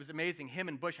said it was amazing. Him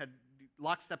and Bush had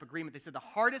lockstep agreement. They said the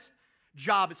hardest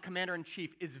job as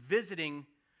commander-in-chief is visiting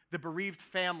the bereaved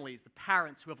families, the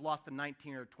parents who have lost a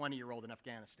 19 or 20-year-old in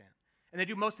Afghanistan. And they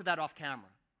do most of that off camera.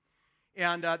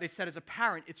 And they said as a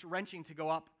parent, it's wrenching to go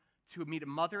up to meet a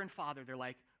mother and father, they're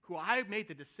like, who I made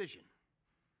the decision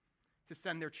to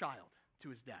send their child to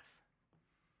his death.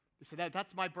 They said,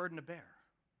 that's my burden to bear.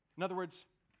 In other words,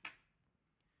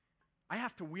 I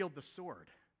have to wield the sword.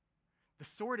 The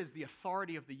sword is the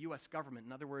authority of the U.S. government.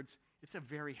 In other words, it's a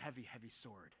very heavy, heavy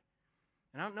sword.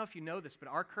 And I don't know if you know this, but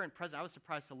our current president, I was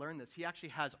surprised to learn this, he actually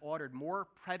has ordered more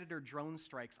Predator drone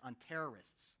strikes on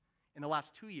terrorists in the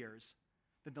last 2 years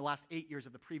than the last 8 years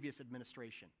of the previous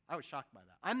administration. I was shocked by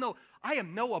that. I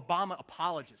am no Obama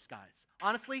apologist, guys.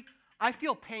 Honestly, I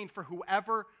feel pain for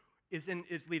whoever is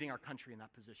leading our country in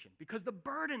that position because the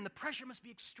burden, the pressure must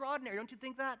be extraordinary. Don't you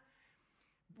think that?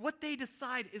 What they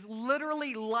decide is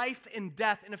literally life and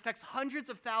death and affects hundreds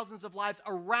of thousands of lives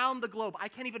around the globe. I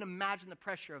can't even imagine the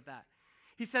pressure of that.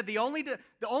 He said the only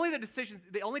decisions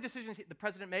the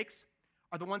president makes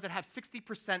are the ones that have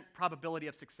 60% probability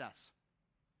of success.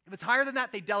 If it's higher than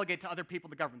that, they delegate to other people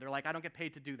in the government. They're like, I don't get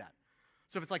paid to do that.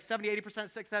 So if it's like 70, 80%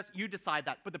 success, you decide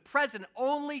that. But the president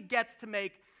only gets to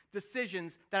make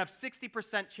decisions that have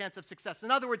 60% chance of success.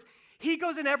 In other words, he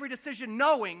goes in every decision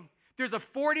knowing there's a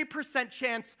 40%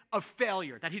 chance of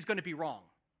failure, that he's going to be wrong.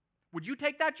 Would you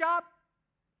take that job?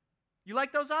 You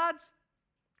like those odds?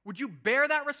 Would you bear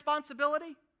that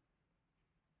responsibility?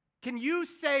 Can you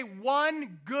say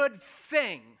one good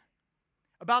thing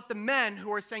about the men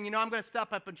who are saying, I'm going to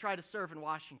step up and try to serve in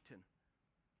Washington?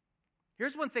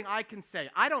 Here's one thing I can say.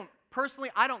 I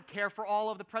don't care for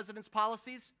all of the president's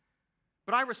policies,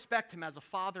 but I respect him as a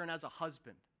father and as a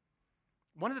husband.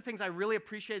 One of the things I really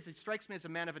appreciate is he strikes me as a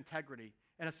man of integrity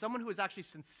and as someone who is actually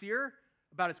sincere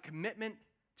about his commitment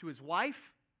to his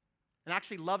wife and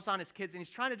actually loves on his kids, and he's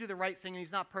trying to do the right thing, and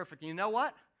he's not perfect. And you know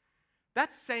what?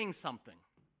 That's saying something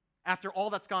after all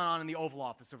that's gone on in the Oval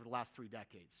Office over the last 3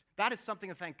 decades. That is something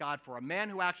to thank God for, a man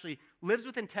who actually lives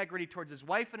with integrity towards his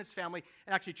wife and his family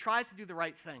and actually tries to do the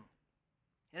right thing.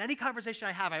 In any conversation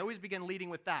I have, I always begin leading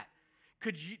with that.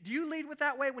 Do you lead with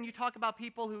that way when you talk about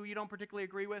people who you don't particularly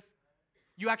agree with?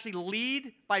 You actually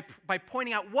lead by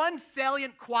pointing out one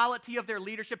salient quality of their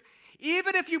leadership,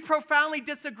 even if you profoundly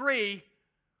disagree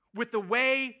with the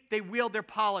way they wield their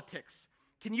politics.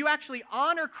 Can you actually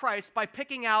honor Christ by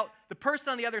picking out the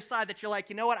person on the other side that you're like,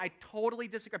 you know what, I totally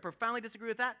disagree, I profoundly disagree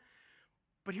with that?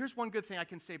 But here's one good thing I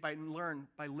can say by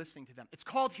listening to them. It's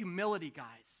called humility,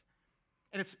 guys.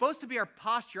 And it's supposed to be our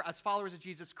posture as followers of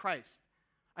Jesus Christ.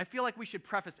 I feel like we should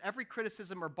preface every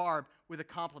criticism or barb with a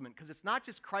compliment because it's not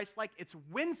just Christ-like, it's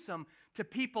winsome to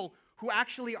people who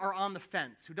actually are on the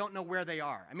fence, who don't know where they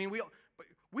are. I mean,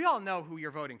 we all know who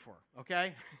you're voting for,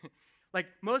 okay? Like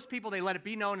most people, they let it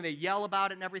be known and they yell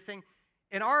about it and everything.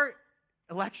 In our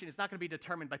election, it's not going to be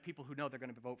determined by people who know they're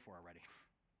going to vote for already.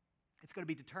 It's going to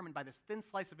be determined by this thin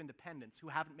slice of independents who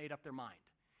haven't made up their mind.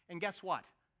 And guess what?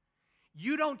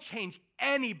 You don't change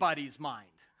anybody's mind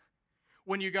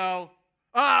when you go,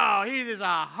 oh, he is a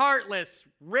heartless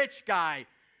rich guy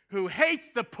who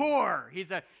hates the poor.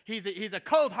 He's a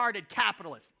cold-hearted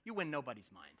capitalist. You win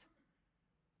nobody's mind.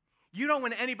 You don't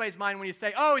win anybody's mind when you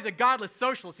say, oh, he's a godless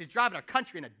socialist. He's driving our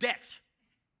country in a ditch.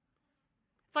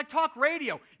 It's like talk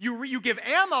radio. You give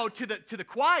ammo to the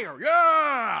choir.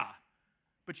 Yeah!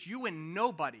 but you and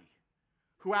nobody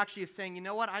who actually is saying, you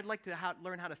know what, I'd like to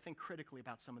learn how to think critically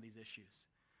about some of these issues.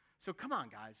 So come on,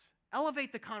 guys.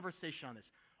 Elevate the conversation on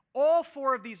this. All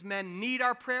 4 of these men need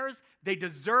our prayers. They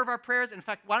deserve our prayers. In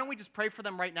fact, why don't we just pray for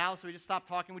them right now so we just stop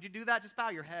talking? Would you do that? Just bow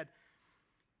your head.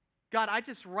 God,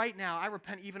 right now, I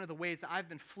repent even of the ways that I've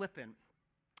been flippant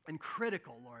and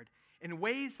critical, Lord, in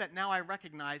ways that now I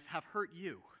recognize have hurt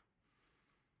you.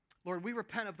 Lord, we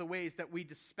repent of the ways that we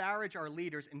disparage our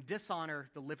leaders and dishonor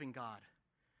the living God.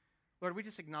 Lord, we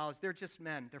just acknowledge they're just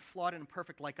men. They're flawed and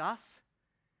imperfect like us,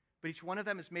 but each one of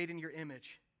them is made in your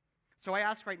image. So I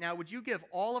ask right now, would you give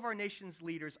all of our nation's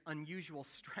leaders unusual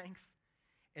strength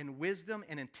and wisdom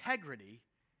and integrity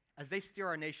as they steer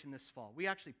our nation this fall? We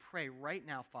actually pray right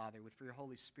now, Father, for your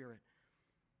Holy Spirit.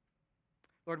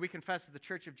 Lord, we confess as the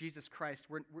Church of Jesus Christ,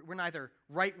 we're neither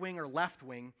right wing or left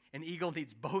wing. An eagle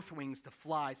needs both wings to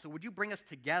fly. So would you bring us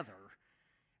together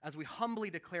as we humbly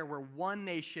declare we're one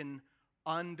nation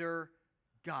under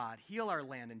God? Heal our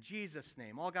land in Jesus'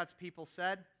 name. All God's people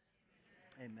said,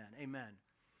 amen. Amen.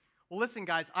 Well, listen,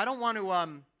 guys, I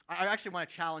actually want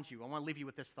to challenge you. I want to leave you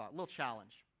with this thought, a little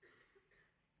challenge.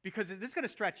 Because this is going to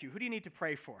stretch you. Who do you need to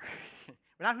pray for?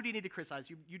 Not who do you need to criticize.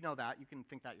 You know that. You can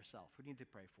think that yourself. Who do you need to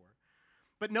pray for?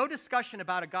 But no discussion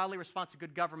about a godly response to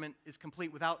good government is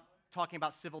complete without talking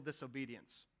about civil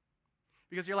disobedience.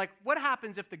 Because you're like, what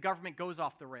happens if the government goes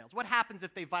off the rails? What happens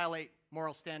if they violate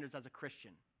moral standards as a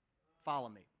Christian? Follow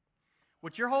me.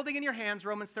 What you're holding in your hands,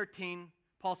 Romans 13,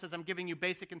 Paul says, I'm giving you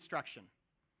basic instruction.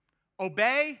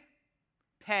 Obey,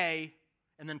 pay,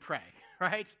 and then pray,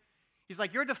 right? He's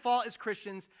like, your default as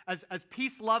Christians, as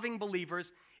peace-loving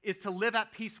believers, is to live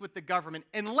at peace with the government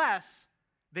unless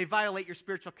they violate your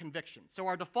spiritual conviction. So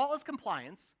our default is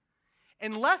compliance,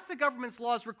 unless the government's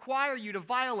laws require you to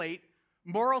violate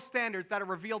moral standards that are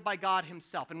revealed by God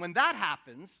himself. And when that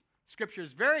happens, Scripture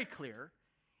is very clear,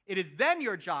 it is then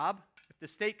your job, if the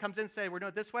state comes in and say, we're doing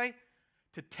it this way,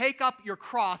 to take up your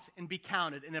cross and be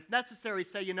counted. And if necessary,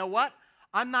 say, you know what?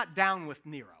 I'm not down with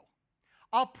Nero.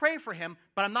 I'll pray for him,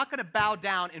 but I'm not going to bow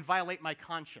down and violate my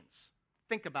conscience.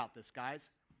 Think about this, guys.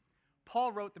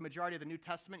 Paul wrote the majority of the New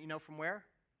Testament, you know from where?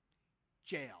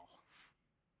 Jail.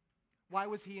 Why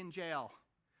was he in jail?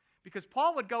 Because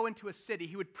Paul would go into a city,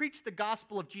 he would preach the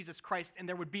gospel of Jesus Christ, and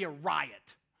there would be a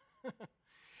riot.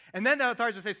 And then the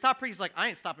authorities would say, stop preaching. He's like, I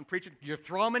ain't stopping preaching. You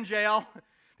throw him in jail.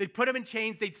 They'd put him in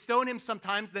chains. They'd stone him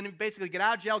sometimes. Then he'd basically get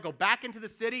out of jail, go back into the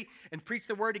city, and preach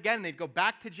the word again. And they'd go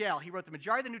back to jail. He wrote the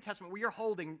majority of the New Testament where you're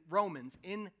holding Romans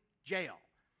in jail.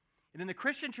 And in the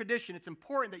Christian tradition, it's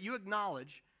important that you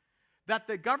acknowledge that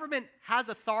the government has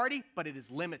authority, but it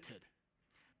is limited.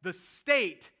 The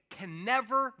state can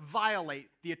never violate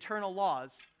the eternal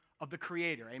laws of the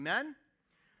Creator. Amen?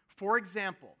 For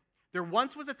example, there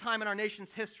once was a time in our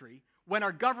nation's history when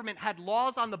our government had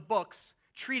laws on the books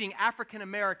treating African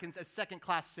Americans as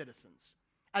second-class citizens,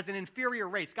 as an inferior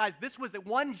race. Guys, this was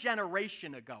one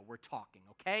generation ago we're talking,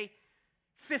 okay?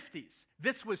 50s.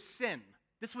 This was sin.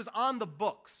 This was on the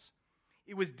books.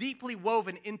 It was deeply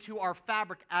woven into our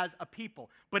fabric as a people,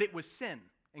 but it was sin.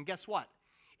 And guess what?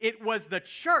 It was the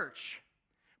church,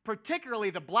 particularly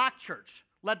the black church,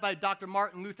 led by Dr.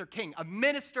 Martin Luther King, a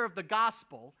minister of the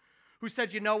gospel, who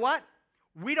said, you know what?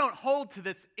 We don't hold to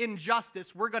this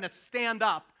injustice. We're going to stand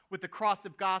up with the cross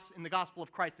of in the gospel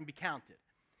of Christ and be counted.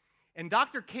 And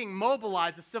Dr. King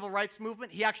mobilized the civil rights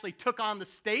movement. He actually took on the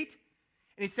state,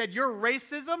 and he said, your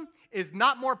racism is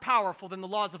not more powerful than the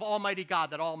laws of Almighty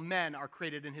God, that all men are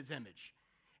created in his image.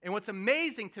 And what's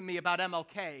amazing to me about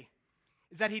MLK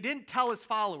is that he didn't tell his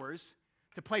followers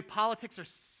to play politics or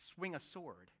swing a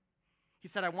sword. He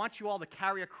said, I want you all to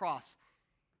carry a cross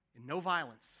and no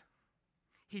violence.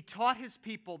 He taught his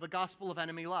people the gospel of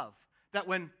enemy love, that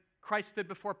when Christ stood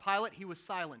before Pilate, he was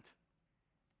silent.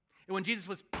 And when Jesus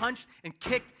was punched and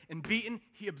kicked and beaten,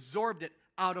 he absorbed it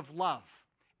out of love.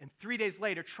 And 3 days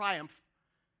later, triumph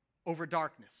over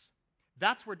darkness.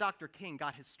 That's where Dr. King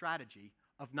got his strategy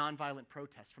of nonviolent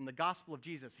protest. From the gospel of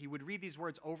Jesus, he would read these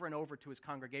words over and over to his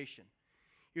congregation.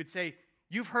 He would say,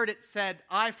 you've heard it said,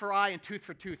 eye for eye and tooth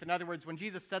for tooth. In other words, when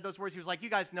Jesus said those words, he was like, you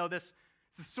guys know this.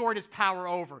 The sword is power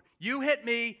over. You hit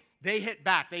me, they hit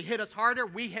back. They hit us harder,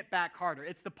 we hit back harder.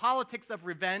 It's the politics of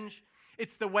revenge.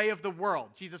 It's the way of the world.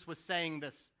 Jesus was saying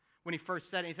this when he first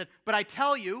said it. He said, but I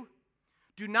tell you,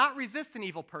 do not resist an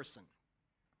evil person.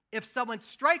 If someone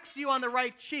strikes you on the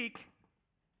right cheek,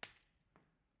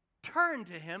 turn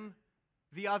to him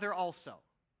the other also.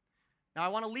 Now, I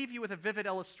want to leave you with a vivid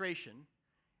illustration,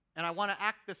 and I want to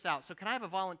act this out. So can I have a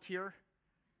volunteer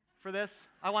for this?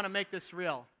 I want to make this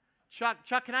real.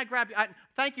 Chuck, can I grab you?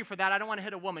 Thank you for that. I don't want to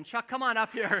hit a woman. Chuck, come on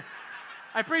up here.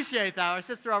 I appreciate that. Our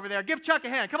sister over there. Give Chuck a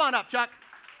hand. Come on up, Chuck.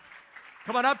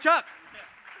 Come on up, Chuck.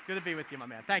 Good to be with you, my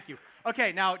man. Thank you.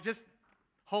 Okay, now just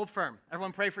hold firm.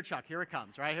 Everyone pray for Chuck. Here it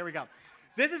comes, right? Here we go.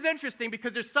 This is interesting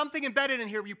because there's something embedded in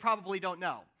here you probably don't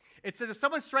know. It says if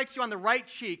someone strikes you on the right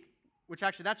cheek, which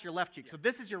actually that's your left cheek, so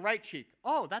this is your right cheek.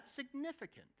 Oh, that's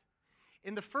significant.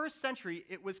 In the first century,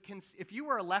 it was if you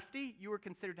were a lefty, you were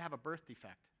considered to have a birth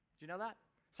defect. Did you know that?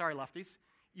 Sorry, lefties.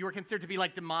 You were considered to be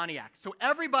like demoniac. So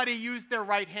everybody used their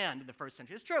right hand in the first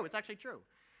century. It's true. It's actually true.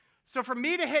 So for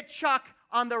me to hit Chuck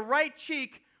on the right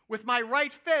cheek with my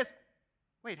right fist,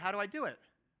 wait, how do I do it?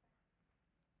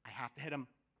 I have to hit him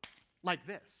like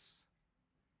this.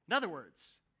 In other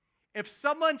words, if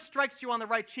someone strikes you on the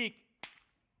right cheek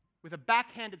with a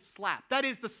backhanded slap, that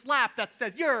is the slap that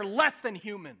says, you're less than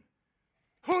human.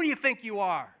 Who do you think you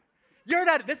are? You're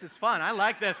not, this is fun. I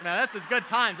like this, man. This is good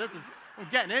times. I'm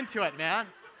getting into it, man.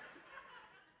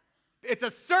 It's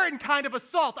a certain kind of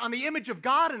assault on the image of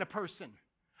God in a person.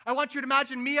 I want you to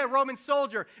imagine me, a Roman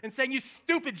soldier, and saying, you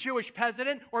stupid Jewish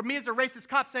peasant, or me as a racist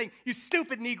cop saying, you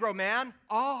stupid Negro man.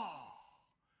 Oh.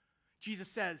 Jesus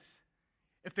says,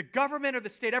 if the government or the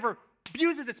state ever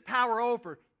abuses its power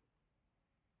over,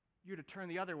 you're to turn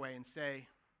the other way and say,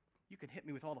 you can hit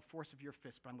me with all the force of your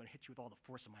fist, but I'm going to hit you with all the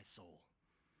force of my soul.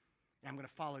 And I'm going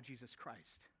to follow Jesus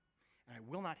Christ. And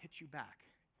I will not hit you back,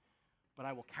 but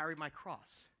I will carry my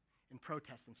cross and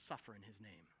protest and suffer in his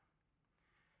name.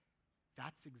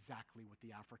 That's exactly what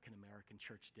the African American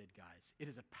church did, guys. It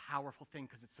is a powerful thing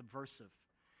because it's subversive.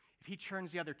 If he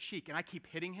turns the other cheek and I keep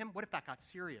hitting him, what if that got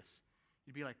serious?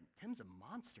 You'd be like, Tim's a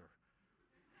monster.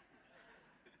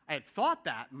 I had thought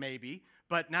that maybe,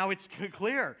 but now it's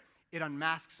clear. It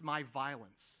unmasks my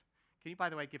violence. Can you, by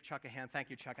the way, give Chuck a hand? Thank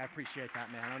you, Chuck. I appreciate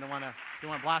that, man. I don't want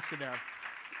to blast you there.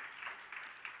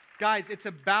 Guys, it's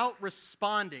about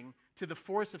responding to the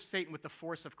force of Satan with the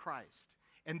force of Christ.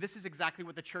 And this is exactly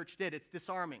what the church did. It's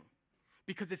disarming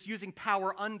because it's using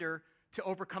power under to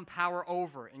overcome power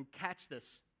over. And catch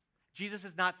this. Jesus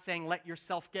is not saying let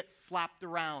yourself get slapped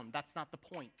around. That's not the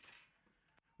point.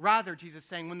 Rather, Jesus is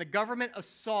saying when the government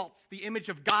assaults the image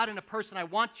of God in a person, I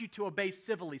want you to obey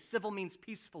civilly. Civil means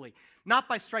peacefully, not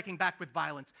by striking back with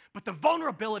violence, but the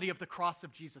vulnerability of the cross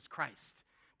of Jesus Christ.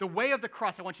 The way of the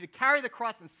cross. I want you to carry the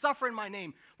cross and suffer in my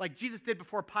name like Jesus did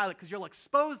before Pilate because you'll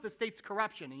expose the state's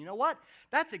corruption. And you know what?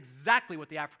 That's exactly what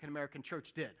the African American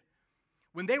church did.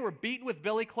 When they were beaten with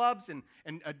billy clubs and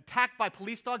attacked by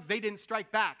police dogs, they didn't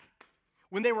strike back.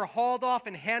 When they were hauled off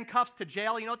in handcuffs to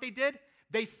jail, you know what they did?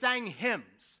 They sang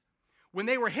hymns. When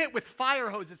they were hit with fire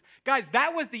hoses, guys,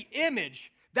 that was the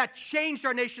image that changed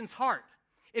our nation's heart.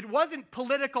 It wasn't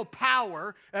political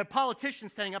power,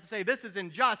 politicians standing up and saying this is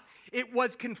unjust. It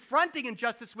was confronting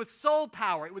injustice with soul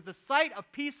power. It was a sight of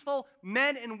peaceful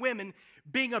men and women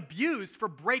being abused for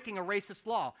breaking a racist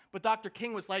law. But Dr.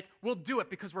 King was like, we'll do it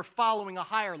because we're following a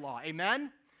higher law.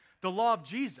 Amen? The law of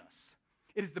Jesus.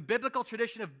 It is the biblical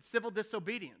tradition of civil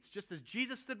disobedience. Just as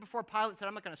Jesus stood before Pilate and said,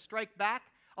 I'm not going to strike back.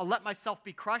 I'll let myself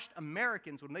be crushed.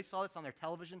 Americans, when they saw this on their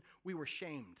television, we were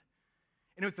shamed.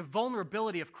 And it was the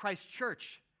vulnerability of Christ's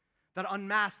church that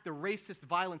unmasked the racist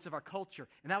violence of our culture.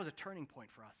 And that was a turning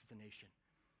point for us as a nation.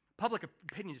 Public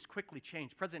opinion just quickly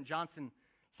changed. President Johnson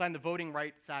signed the Voting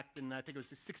Rights Act in, I think it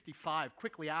was 1965,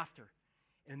 quickly after.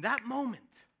 And in that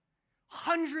moment,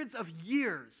 hundreds of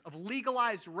years of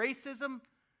legalized racism,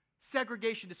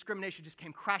 segregation, discrimination just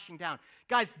came crashing down.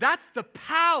 Guys, that's the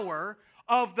power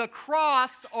of the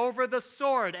cross over the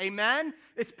sword. Amen?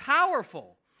 It's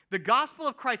powerful. The gospel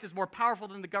of Christ is more powerful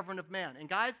than the government of man. And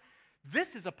guys,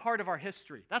 this is a part of our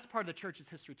history. That's part of the church's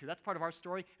history too. That's part of our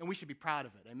story, and we should be proud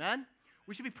of it. Amen?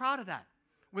 We should be proud of that.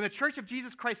 When the church of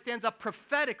Jesus Christ stands up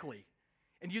prophetically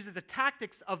and uses the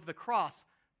tactics of the cross,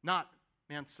 not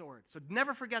man's sword. So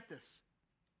never forget this.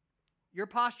 Your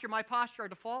posture, my posture, our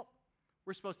default,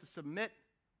 we're supposed to submit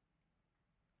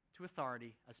to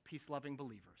authority as peace-loving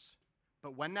believers.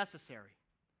 But when necessary,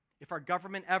 if our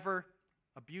government ever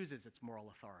abuses its moral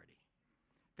authority,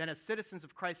 then as citizens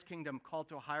of Christ's kingdom called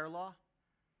to a higher law,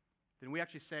 then we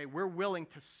actually say we're willing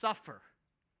to suffer,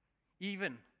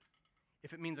 even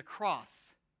if it means a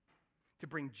cross, to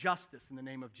bring justice in the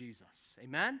name of Jesus.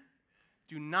 Amen?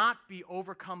 Do not be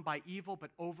overcome by evil,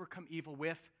 but overcome evil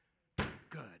with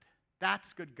good.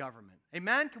 That's good government.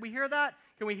 Amen? Can we hear that?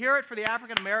 Can we hear it for the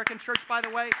African American church, by the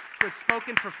way, who has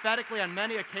spoken prophetically on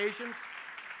many occasions?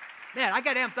 Man, I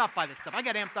get amped up by this stuff.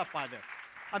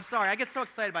 I'm sorry, I get so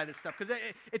excited by this stuff because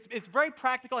it's very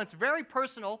practical and it's very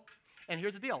personal. And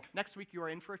here's the deal. Next week, you are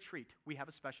in for a treat. We have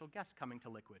a special guest coming to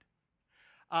Liquid.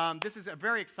 This is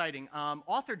very exciting.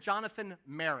 Author Jonathan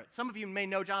Merritt. Some of you may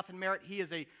know Jonathan Merritt. He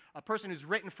is a person who's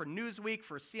written for Newsweek,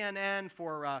 for CNN,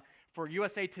 for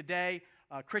USA Today,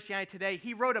 Christianity Today.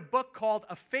 He wrote a book called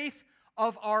A Faith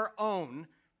of Our Own,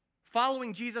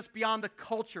 Following Jesus Beyond the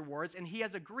Culture Wars, and he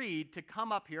has agreed to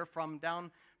come up here from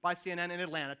down by CNN in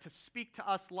Atlanta to speak to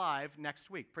us live next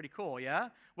week. Pretty cool, yeah?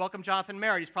 Welcome, Jonathan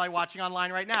Merritt. He's probably watching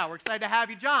online right now. We're excited to have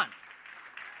you, John.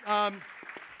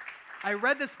 I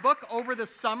read this book over the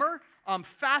summer,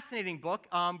 fascinating book,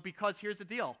 because here's the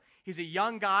deal. He's a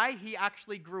young guy. He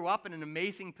actually grew up in an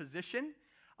amazing position,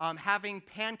 having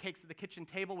pancakes at the kitchen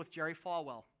table with Jerry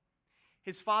Falwell.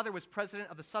 His father was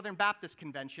president of the Southern Baptist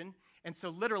Convention, and so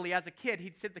literally as a kid,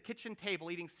 he'd sit at the kitchen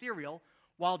table eating cereal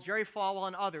while Jerry Falwell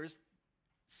and others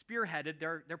spearheaded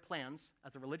their plans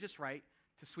as a religious right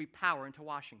to sweep power into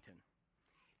Washington.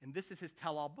 And this is his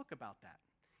tell-all book about that.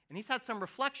 And he's had some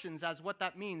reflections as what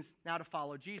that means now to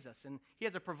follow Jesus. And he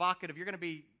has a provocative, you're going to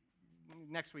be,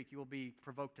 next week you will be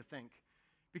provoked to think.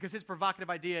 Because his provocative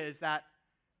idea is that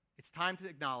it's time to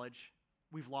acknowledge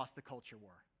we've lost the culture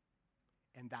war.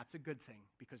 And that's a good thing,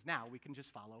 because now we can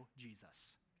just follow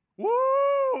Jesus. Woo!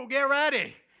 Get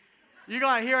ready. You're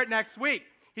going to hear it next week.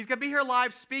 He's going to be here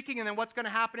live speaking, and then what's going to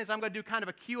happen is I'm going to do kind of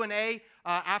a Q&A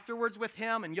afterwards with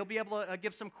him, and you'll be able to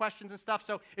give some questions and stuff.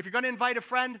 So if you're going to invite a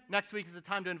friend, next week is the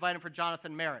time to invite him for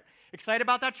Jonathan Merritt. Excited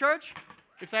about that, church?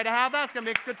 Excited to have that? It's going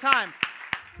to be a good time.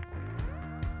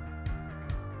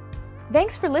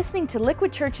 Thanks for listening to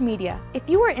Liquid Church Media. If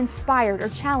you were inspired or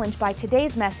challenged by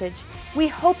today's message, we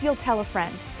hope you'll tell a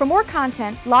friend. For more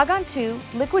content, log on to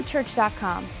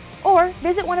liquidchurch.com. or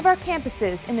visit one of our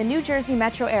campuses in the New Jersey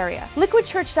metro area.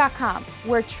 liquidchurch.com,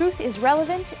 where truth is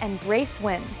relevant and grace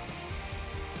wins.